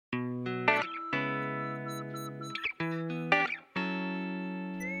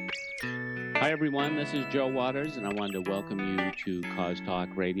Hi, everyone. This is Joe Waters, and I wanted to welcome you to Cause Talk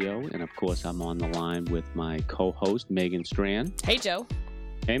Radio. And, of course, I'm on the line with my co-host, Megan Strand. Hey, Joe.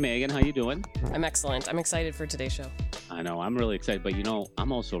 Hey, Megan. How you doing? I'm excellent. I'm excited for today's show. I know. I'm really excited. But,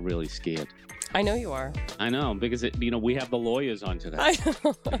 I'm also really scared. I know you are. I know, because, we have the lawyers on today. I know.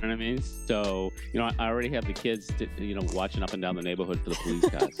 You know what I mean? So, I already have the kids, watching up and down the neighborhood for the police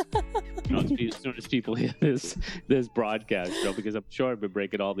cars. As soon as people hear this broadcast, because I'm sure I've been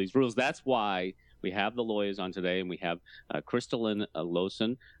breaking all these rules. That's why we have the lawyers on today, and we have Crystalline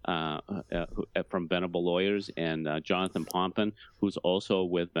Lawson from Venable Lawyers and Jonathan Pompin, who's also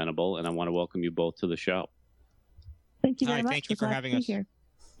with Venable, and I want to welcome you both to the show. Thank you very much. Thank you for having us. Here.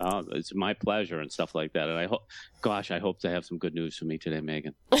 It's my pleasure and stuff like that. And I hope to have some good news for me today,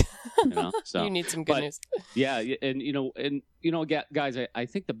 Megan. So you need some good news. Yeah, and guys, I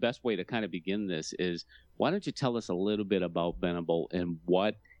think the best way to kind of begin this is, why don't you tell us a little bit about Venable and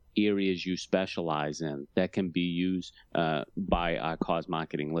what areas you specialize in that can be used by our Cause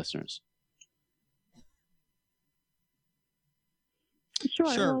Marketing listeners?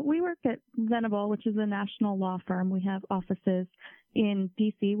 Sure. Well, we work at Venable, which is a national law firm. We have offices in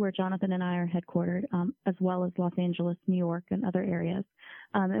D.C., where Jonathan and I are headquartered, as well as Los Angeles, New York, and other areas.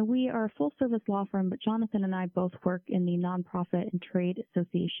 And we are a full-service law firm, but Jonathan and I both work in the nonprofit and trade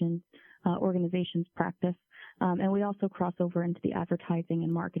associations organizations practice, and we also cross over into the advertising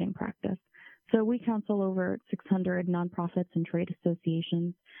and marketing practice. So we counsel over 600 nonprofits and trade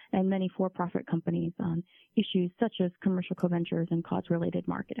associations and many for-profit companies on issues such as commercial co-ventures and cause-related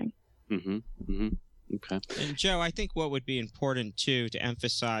marketing. Mm-hmm. Mm-hmm. Okay. And Joe, I think what would be important too to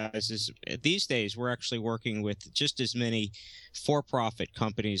emphasize is these days we're actually working with just as many for-profit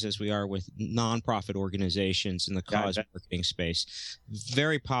companies as we are with nonprofit organizations in the cause marketing space.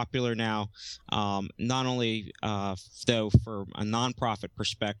 Very popular now, not only though for a nonprofit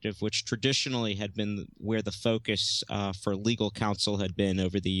perspective, which traditionally had been where the focus for legal counsel had been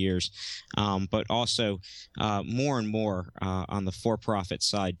over the years, but also more and more on the for-profit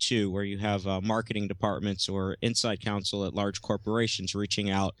side too, where you have marketing departments or inside counsel at large corporations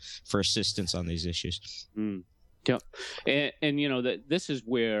reaching out for assistance on these issues. Mm. Yeah. And that this is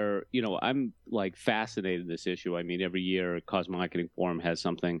where, I'm fascinated with this issue. I mean, every year Cause Marketing Forum has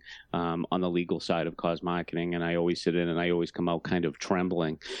something on the legal side of cause marketing, and I always sit in and I always come out kind of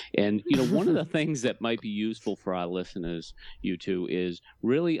trembling. And, one of the things that might be useful for our listeners, you two, is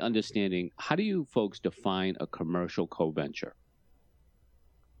really understanding, how do you folks define a commercial co-venture?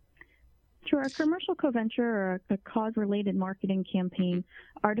 Sure. A commercial co-venture or a cause-related marketing campaign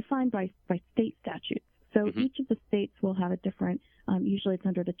are defined by state statutes. So each of the states will have a different, usually it's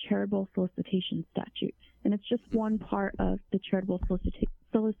under the charitable solicitation statute. And it's just one part of the charitable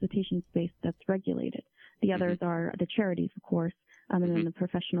solicitation space that's regulated. The others are the charities, of course, and then the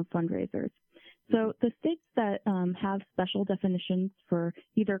professional fundraisers. So the states that have special definitions for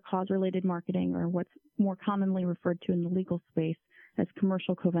either cause-related marketing or what's more commonly referred to in the legal space as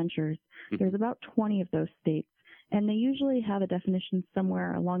commercial co-ventures, there's about 20 of those states. And they usually have a definition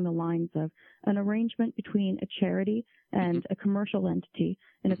somewhere along the lines of an arrangement between a charity and a commercial entity.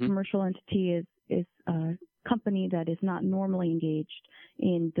 And a commercial entity is a company that is not normally engaged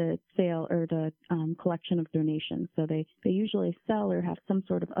in the sale or the collection of donations. So they usually sell or have some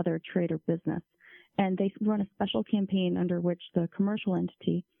sort of other trade or business. And they run a special campaign under which the commercial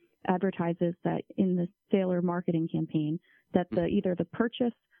entity advertises that in the sale or marketing campaign that either the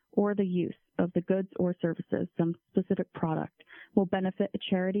purchase or the use of the goods or services, some specific product, will benefit a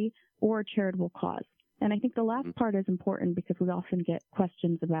charity or a charitable cause. And I think the last part is important because we often get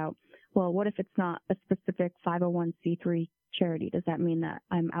questions about, well, what if it's not a specific 501c3 charity? Does that mean that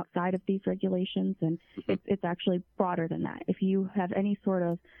I'm outside of these regulations? And it's actually broader than that. If you have any sort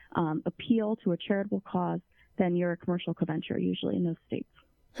of appeal to a charitable cause, then you're a commercial co-venture, usually in those states.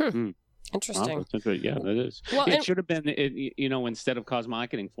 Interesting. Yeah, that is. Well, it should have been, instead of Cause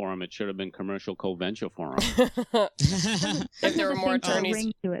Marketing Forum, it should have been Commercial Co-Venture Forum. If there were more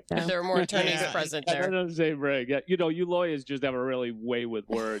attorneys, if there were more attorneys present there. That doesn't say ring. Yeah, you lawyers just have a really way with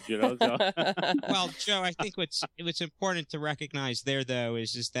words, So. Well, Joe, I think what's important to recognize there, though,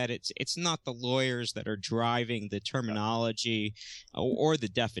 is that it's not the lawyers that are driving the terminology or the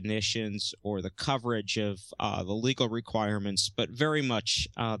definitions or the coverage of the legal requirements, but very much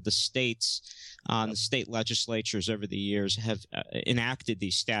the states states. The state legislatures over the years have enacted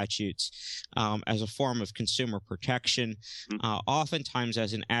these statutes as a form of consumer protection, oftentimes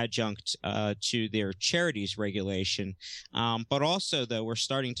as an adjunct to their charities regulation. But also, though, we're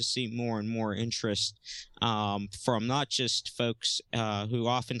starting to see more and more interest from not just folks who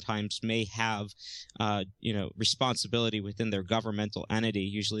oftentimes may have, responsibility within their governmental entity,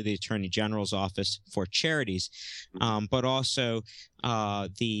 usually the Attorney General's office for charities, but also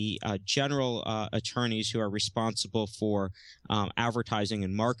the general attorneys who are responsible for advertising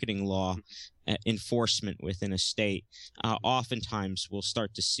and marketing law enforcement within a state. Oftentimes we'll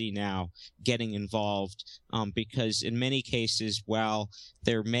start to see now getting involved because in many cases, while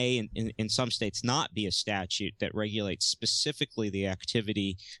there may in some states not be a statute that regulates specifically the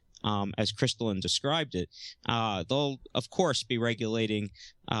activity as Crystalline described it, they'll, of course, be regulating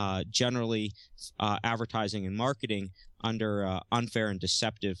generally advertising and marketing under unfair and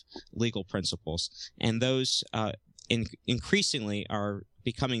deceptive legal principles. And those increasingly are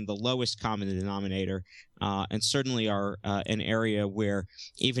becoming the lowest common denominator and certainly are an area where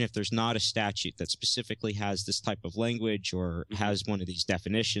even if there's not a statute that specifically has this type of language or has one of these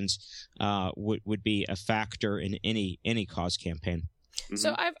definitions, would be a factor in any cause campaign.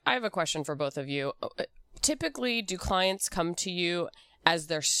 So I have a question for both of you. Typically, do clients come to you as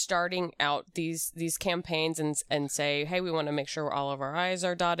they're starting out these campaigns and say, hey, we want to make sure all of our I's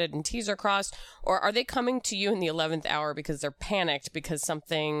are dotted and T's are crossed? Or are they coming to you in the 11th hour because they're panicked because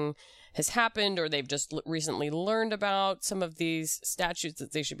something has happened or they've just recently learned about some of these statutes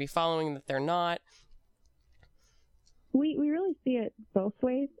that they should be following that they're not? We really see it both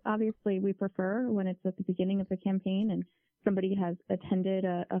ways. Obviously, we prefer when it's at the beginning of the campaign and somebody has attended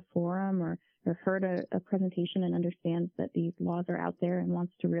a forum or heard a presentation and understands that these laws are out there and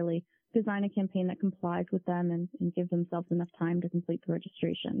wants to really design a campaign that complies with them and give themselves enough time to complete the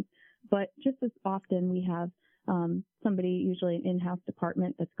registration. But just as often we have somebody, usually an in-house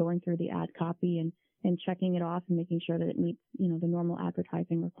department, that's going through the ad copy and checking it off and making sure that it meets, the normal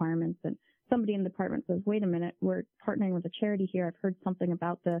advertising requirements. And somebody in the department says, wait a minute, we're partnering with a charity here. I've heard something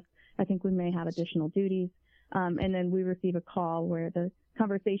about this. I think we may have additional duties. And then we receive a call where the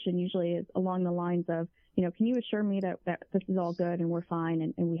conversation usually is along the lines of, can you assure me that this is all good and we're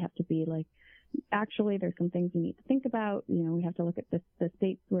fine? And we have to be like, actually, there's some things you need to think about. We have to look at the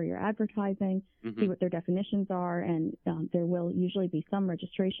states where you're advertising, see what their definitions are, and there will usually be some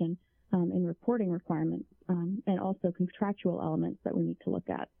registration and reporting requirements, and also contractual elements that we need to look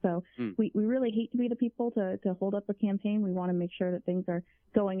at. So we really hate to be the people to hold up a campaign. We want to make sure that things are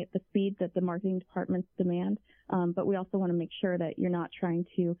going at the speed that the marketing departments demand, but we also want to make sure that you're not trying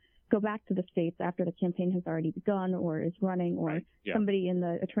to go back to the states after the campaign has already begun or is running, or somebody in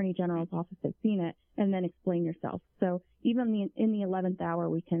the Attorney General's office has seen it, and then explain yourself. So even in the 11th hour,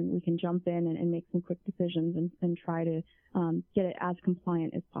 we can jump in and make some quick decisions and try to get it as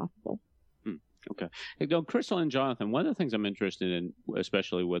compliant as possible. Okay. Crystal and Jonathan, one of the things I'm interested in,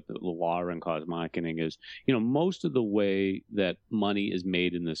 especially with the law and cause marketing, is, most of the way that money is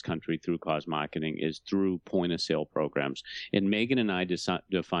made in this country through cause marketing is through point of sale programs. And Megan and I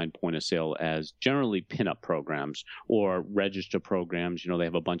define point of sale as generally pinup programs or register programs. They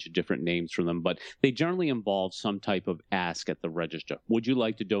have a bunch of different names for them, but they generally involve some type of ask at the register. Would you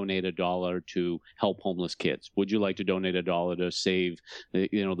like to donate $1 to help homeless kids? Would you like to donate $1 to save,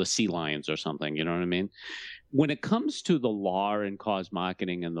 the sea lions or something? You know what I mean? When it comes to the law and cause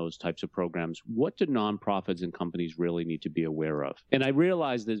marketing and those types of programs, what do nonprofits and companies really need to be aware of? And I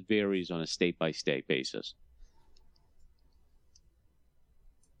realize this varies on a state-by-state basis.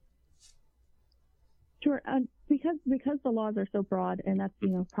 Sure. Because the laws are so broad, and that's,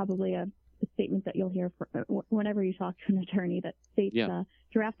 probably a statement that you'll hear whenever you talk to an attorney, that states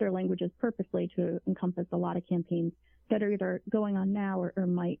draft their languages purposely to encompass a lot of campaigns that are either going on now or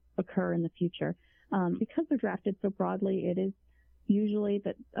might occur in the future. Because they're drafted so broadly, it is usually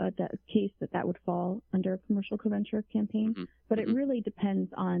that case that would fall under a commercial co-venture campaign. But it really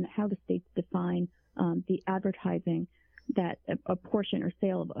depends on how the states define the advertising that a portion or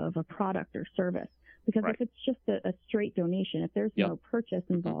sale of a product or service. Because if it's just a straight donation, if there's no purchase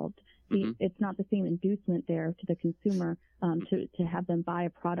involved, it's not the same inducement there to the consumer to have them buy a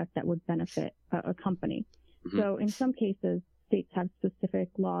product that would benefit a company. So in some cases, states have specific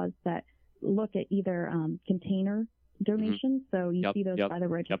laws that look at either container donations. So you see those by the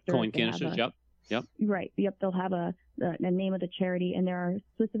register. Coin canisters. Right. They'll have a name of the charity, and there are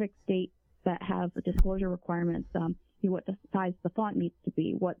specific states that have disclosure requirements. what the size the font needs to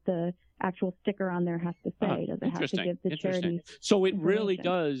be, what the actual sticker on there has to say. Does it have to give the charities? So it really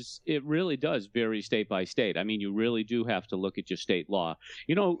does vary state by state. I mean, you really do have to look at your state law.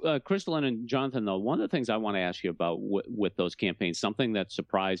 Crystalline and Jonathan, though, one of the things I want to ask you about with those campaigns, something that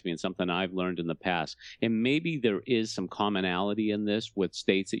surprised me and something I've learned in the past, and maybe there is some commonality in this with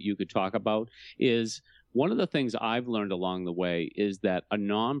states that you could talk about, is one of the things I've learned along the way is that a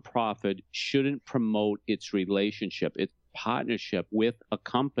nonprofit shouldn't promote its relationship, its partnership with a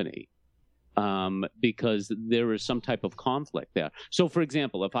company, because there is some type of conflict there. So, for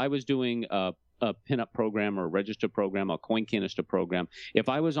example, if I was doing a pinup program or a register program or coin canister program, if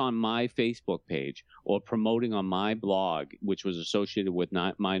I was on my Facebook page or promoting on my blog, which was associated with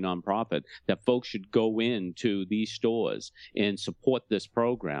my nonprofit, that folks should go into these stores and support this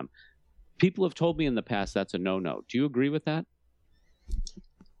program, people have told me in the past that's a no-no. Do you agree with that?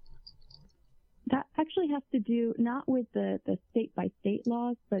 That actually has to do not with the state-by-state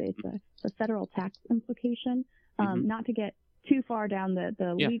laws, but it's a federal tax implication. Not to get too far down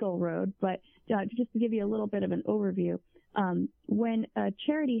the legal road, but just to give you a little bit of an overview, when a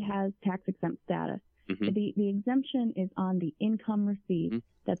charity has tax-exempt status, the exemption is on the income received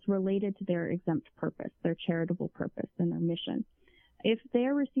that's related to their exempt purpose, their charitable purpose, and their mission. If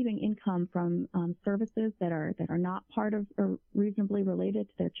they're receiving income from services that are not part of or reasonably related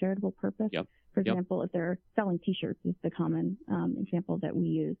to their charitable purpose, for example, if they're selling T-shirts is the common example that we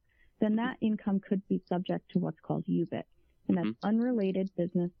use, then that income could be subject to what's called UBIT, and that's unrelated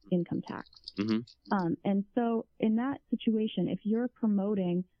business income tax. And so in that situation, if you're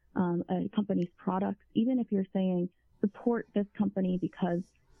promoting a company's products, even if you're saying support this company because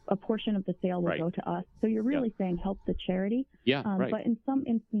a portion of the sale will go to us. So you're really saying help the charity. But in some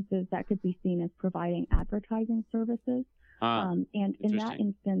instances, that could be seen as providing advertising services. And in that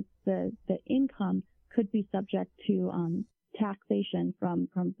instance, the income could be subject to taxation from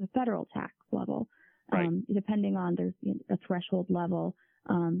the federal tax level, depending on there's a threshold level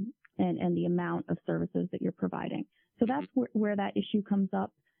and the amount of services that you're providing. So that's where that issue comes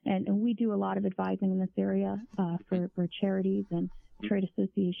up. And we do a lot of advising in this area for charities and trade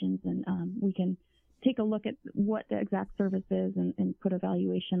associations, and we can take a look at what the exact service is and put a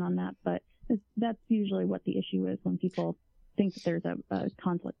valuation on that. But that's usually what the issue is when people think that there's a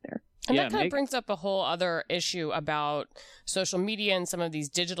conflict there. And that kind of brings up a whole other issue about social media and some of these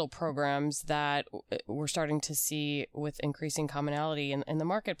digital programs that we're starting to see with increasing commonality in the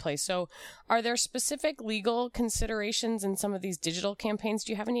marketplace. So are there specific legal considerations in some of these digital campaigns?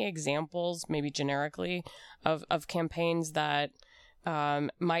 Do you have any examples, maybe generically, of campaigns that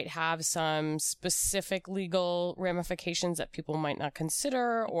might have some specific legal ramifications that people might not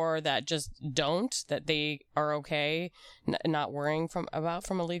consider, or that just don't, that they are okay not worrying from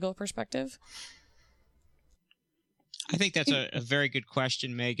a legal perspective? I think that's a very good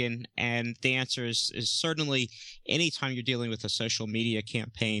question, Megan. And the answer is certainly anytime you're dealing with a social media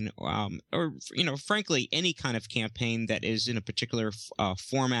campaign, or, frankly, any kind of campaign that is in a particular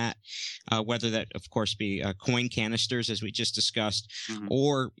format, whether that, of course, be coin canisters, as we just discussed,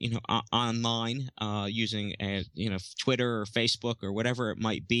 or, online using, Twitter or Facebook or whatever it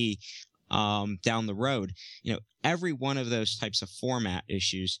might be. Down the road, every one of those types of format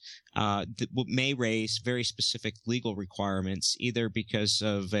issues may raise very specific legal requirements, either because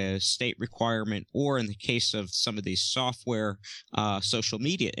of a state requirement or, in the case of some of these software social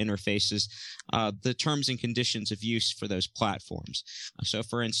media interfaces, the terms and conditions of use for those platforms. So,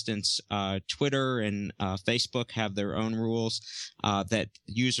 for instance, Twitter and Facebook have their own rules that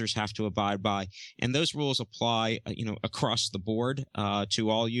users have to abide by, and those rules apply, across the board to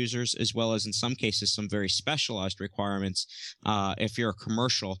all users, as well as in some cases some very specialized requirements if you're a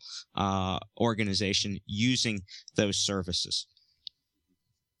commercial organization using those services.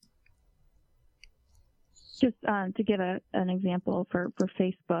 Just to give an example for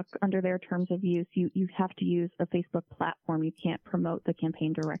Facebook, under their terms of use, you have to use a Facebook platform. You can't promote the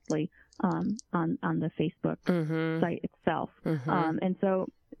campaign directly on the Facebook site itself. And so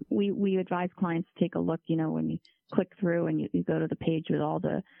we advise clients to take a look, when you click through and you go to the page with all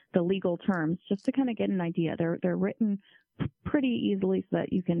the legal terms, just to kind of get an idea. They're written pretty easily so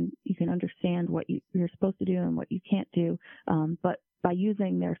that you can understand what you're supposed to do and what you can't do. But by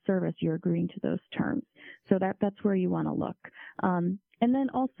using their service, you're agreeing to those terms. So that's where you want to look. And then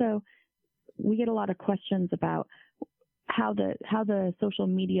also, we get a lot of questions about how the social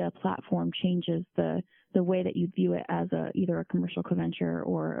media platform changes the way that you view it as either a commercial co-venture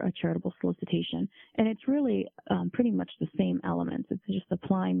or a charitable solicitation. And it's really pretty much the same elements. It's just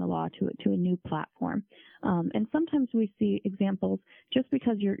applying the law to a new platform. And sometimes we see examples, just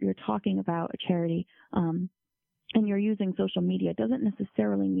because you're talking about a charity, and you're using social media, doesn't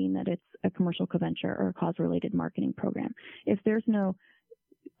necessarily mean that it's a commercial co-venture or a cause-related marketing program. If there's no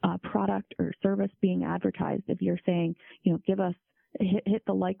product or service being advertised, if you're saying, give us, hit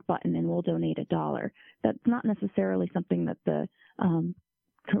the like button and we'll donate $1, that's not necessarily something that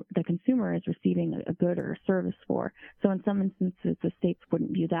the consumer is receiving a good or a service for. So in some instances, the states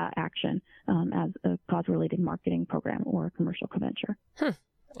wouldn't view that action as a cause-related marketing program or a commercial co-venture.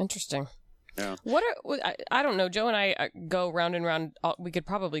 Interesting. Yeah. I don't know. Joe and I go round and round. We could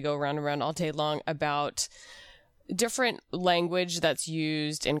probably go round and round all day long about different language that's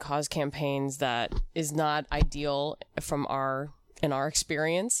used in cause campaigns that is not ideal in our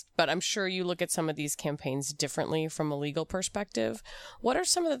experience, but I'm sure you look at some of these campaigns differently from a legal perspective. What are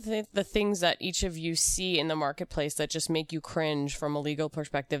some of the things that each of you see in the marketplace that just make you cringe from a legal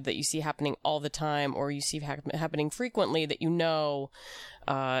perspective, that you see happening all the time or you see happening frequently, that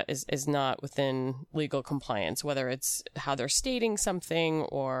is not within legal compliance, whether it's how they're stating something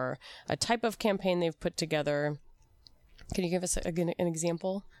or a type of campaign they've put together? Can you give us an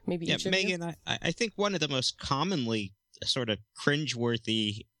example? Maybe each of you? Megan, I think one of the most commonly sort of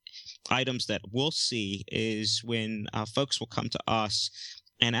cringeworthy items that we'll see is when folks will come to us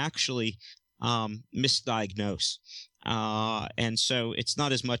and actually misdiagnose. And so it's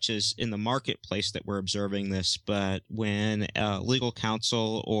not as much as in the marketplace that we're observing this, but when legal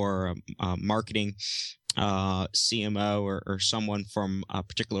counsel or marketing CMO or someone from a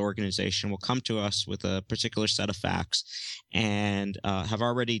particular organization will come to us with a particular set of facts and have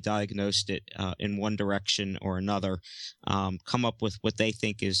already diagnosed it in one direction or another, come up with what they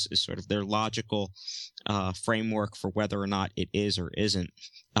think is sort of their logical framework for whether or not it is or isn't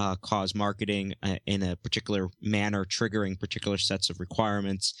cause marketing in a particular manner, triggering particular sets of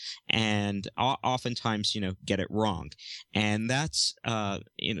requirements, and oftentimes, get it wrong. And that's,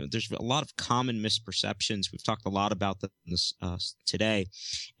 there's a lot of common misperceptions. We've talked a lot about this today.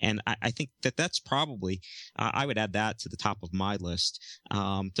 And I think that's probably, I would add that to the top of my list.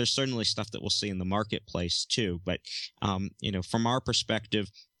 There's certainly stuff that we'll see in the marketplace too. But, from our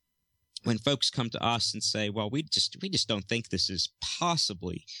perspective, when folks come to us and say, well, we just don't think this is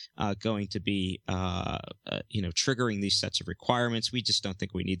possibly going to be, triggering these sets of requirements. We just don't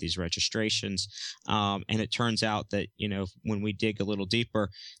think we need these registrations. And it turns out that, when we dig a little deeper,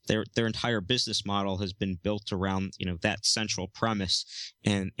 their entire business model has been built around, that central premise,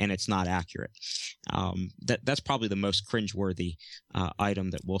 and it's not accurate. That's probably the most cringeworthy item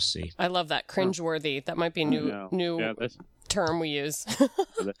that we'll see. I love that, cringeworthy. That might be new term we use.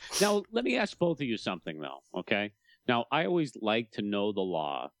 Now, let me ask both of you something, though, okay? Now, I always like to know the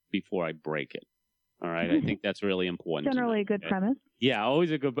law before I break it, all right? I think that's really important. Generally a good premise. Yeah,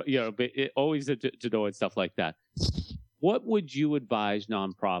 always a good, but always to know and stuff like that. What would you advise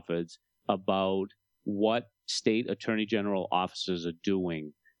nonprofits about what state attorney general offices are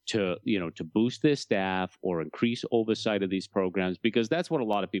doing to boost their staff or increase oversight of these programs? Because that's what a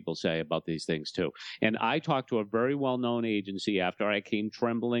lot of people say about these things too. And I talked to a very well-known agency after I came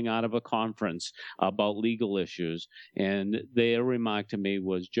trembling out of a conference about legal issues, and their remark to me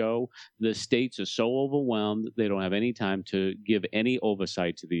was, Joe, the states are so overwhelmed, they don't have any time to give any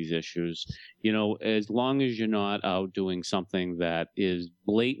oversight to these issues. As long as you're not out doing something that is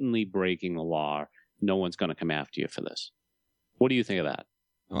blatantly breaking the law, no one's going to come after you for this. What do you think of that?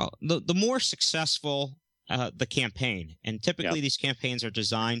 Well, the more successful the campaign, and typically these campaigns are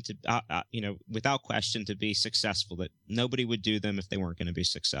designed to, without question, to be successful. That nobody would do them if they weren't going to be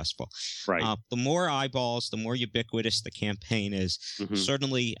successful. Right. The more eyeballs, the more ubiquitous the campaign is. Mm-hmm.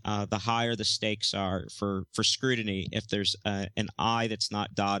 Certainly, the higher the stakes are for scrutiny. If there's an I that's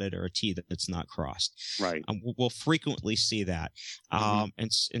not dotted or a T that's not crossed, right. We'll frequently see that. Mm-hmm.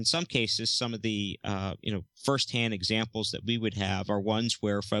 And in some cases, some of the firsthand examples that we would have are ones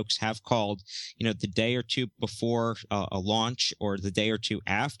where folks have called, the day or two before a launch or the day or two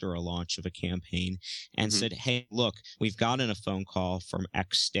after a launch of a campaign and said, hey, look, we've gotten a phone call from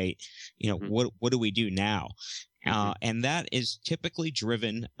X state. What do we do now? And that is typically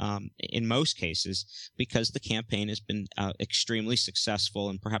driven, in most cases, because the campaign has been extremely successful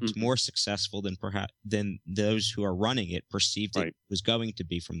and perhaps more successful than those who are running it perceived it was going to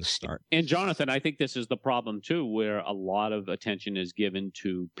be from the start. And Jonathan, I think this is the problem too, where a lot of attention is given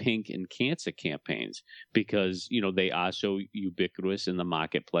to pink and cancer campaigns because they are so ubiquitous in the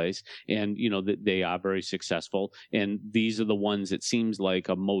marketplace, and they are very successful. And these are the ones it seems like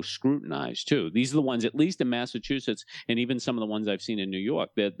are most scrutinized too. These are the ones, at least in Massachusetts, and even some of the ones I've seen in New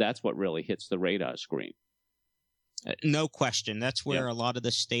York, that's what really hits the radar screen. No question. That's where a lot of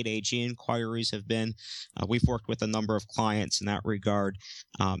the state AG inquiries have been. We've worked with a number of clients in that regard.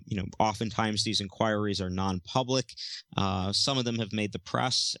 Oftentimes these inquiries are non-public. Some of them have made the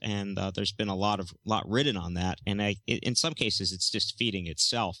press, and there's been a lot written on that. And in some cases, it's just feeding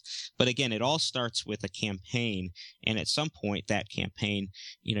itself. But again, it all starts with a campaign, and at some point, that campaign,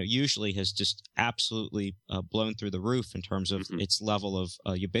 usually has just absolutely blown through the roof in terms of its level of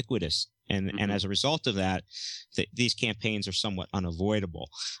ubiquitous. And as a result of that, these campaigns are somewhat unavoidable,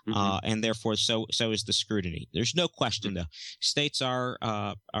 and therefore so is the scrutiny. There's no question, though. States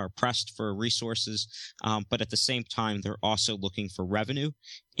are pressed for resources, but at the same time, they're also looking for revenue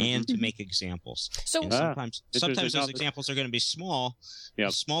and to make examples. So sometimes those examples are going to be small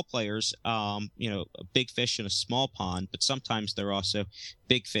players, big fish in a small pond, but sometimes they're also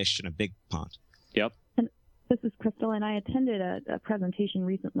big fish in a big pond. Yep. This is Crystal, and I attended a presentation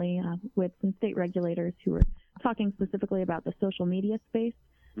recently with some state regulators who were talking specifically about the social media space.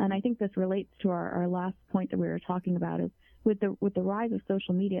 And I think this relates to our last point that we were talking about, is with the rise of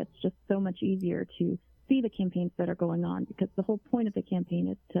social media, it's just so much easier to see the campaigns that are going on, because the whole point of the campaign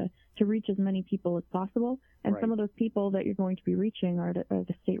is to reach as many people as possible. And some of those people that you're going to be reaching are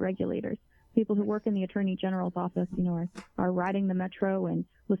the state regulators. People who work in the Attorney General's office, are riding the metro and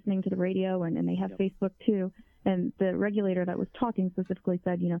listening to the radio, and they have Facebook too. And the regulator that was talking specifically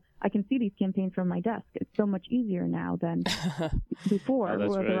said, I can see these campaigns from my desk. It's so much easier now than before.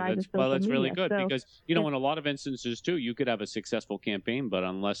 That's really good, because, in a lot of instances, too, you could have a successful campaign, but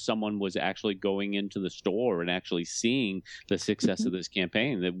unless someone was actually going into the store and actually seeing the success of this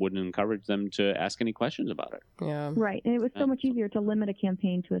campaign, that wouldn't encourage them to ask any questions about it. Yeah. Right. And it was so much easier to limit a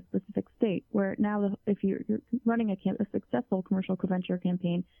campaign to a specific state, where now if you're running a successful commercial co-venture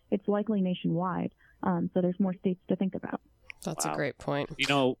campaign, it's likely nationwide. So there's more states to think about. That's a great point.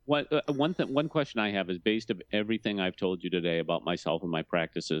 One question I have is, based of everything I've told you today about myself and my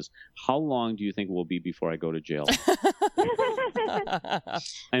practices, how long do you think it will be before I go to jail?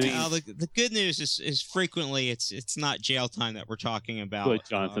 I mean, the good news is frequently it's not jail time that we're talking about. Good,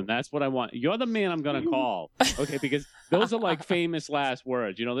 Jonathan. That's what I want. You're the man I'm going to call. Okay, because those are like famous last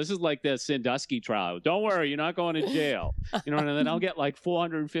words. This is like the Sandusky trial. Don't worry, you're not going to jail. And then I'll get like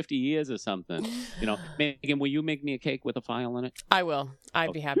 450 years or something. Megan, will you make me a cake with a file in it? I will.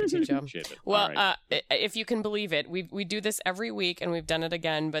 I'd be happy to, Joe. Well, if you can believe it, we do this every week, and we've done it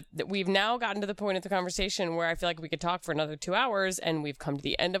again, but we've now gotten to the point of the conversation where I feel like we could talk for another 2 hours, and we've come to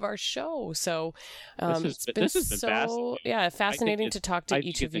the end of our show. So it's been fascinating to talk to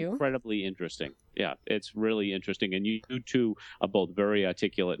each of you. Incredibly interesting. Yeah, it's really interesting. And you two are both very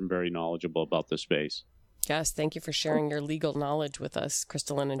articulate and very knowledgeable about the space. Yes, thank you for sharing your legal knowledge with us,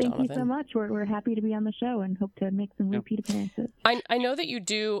 Crystalline and Jonathan. Thank you so much. We're happy to be on the show and hope to make some repeat appearances. I know that you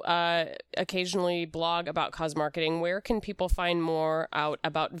do occasionally blog about cause marketing. Where can people find more out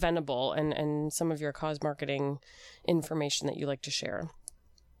about Venable and some of your cause marketing information that you like to share?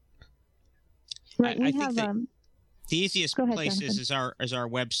 Right, I think the easiest place is our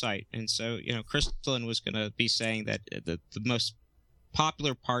website. And so, Crystalline was going to be saying that the most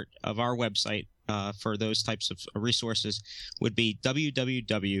popular part of our website for those types of resources would be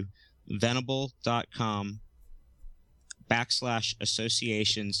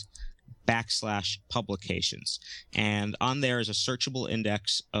www.venable.com/associations/publications. And on there is a searchable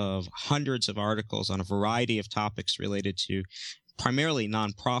index of hundreds of articles on a variety of topics related to primarily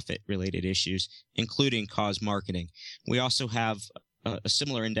nonprofit related issues, including cause marketing. We also have a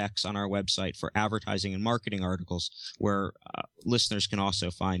similar index on our website for advertising and marketing articles, where listeners can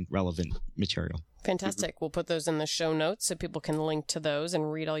also find relevant material. Fantastic. We'll put those in the show notes so people can link to those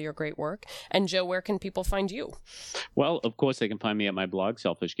and read all your great work. And Joe, where can people find you? Well, of course, they can find me at my blog,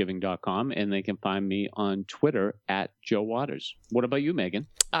 selfishgiving.com, and they can find me on Twitter at Joe Waters. What about you, Megan?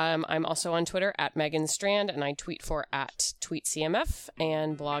 I'm also on Twitter at Megan Strand, and I tweet for @TweetCMF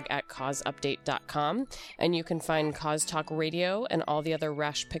and blog at causeupdate.com. And you can find Cause Talk Radio and all the other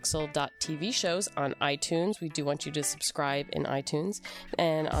rashpixel.tv shows on iTunes. We do want you to subscribe in iTunes.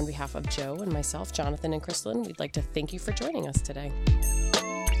 And on behalf of Joe and myself, Jonathan and Crystalline, we'd like to thank you for joining us today.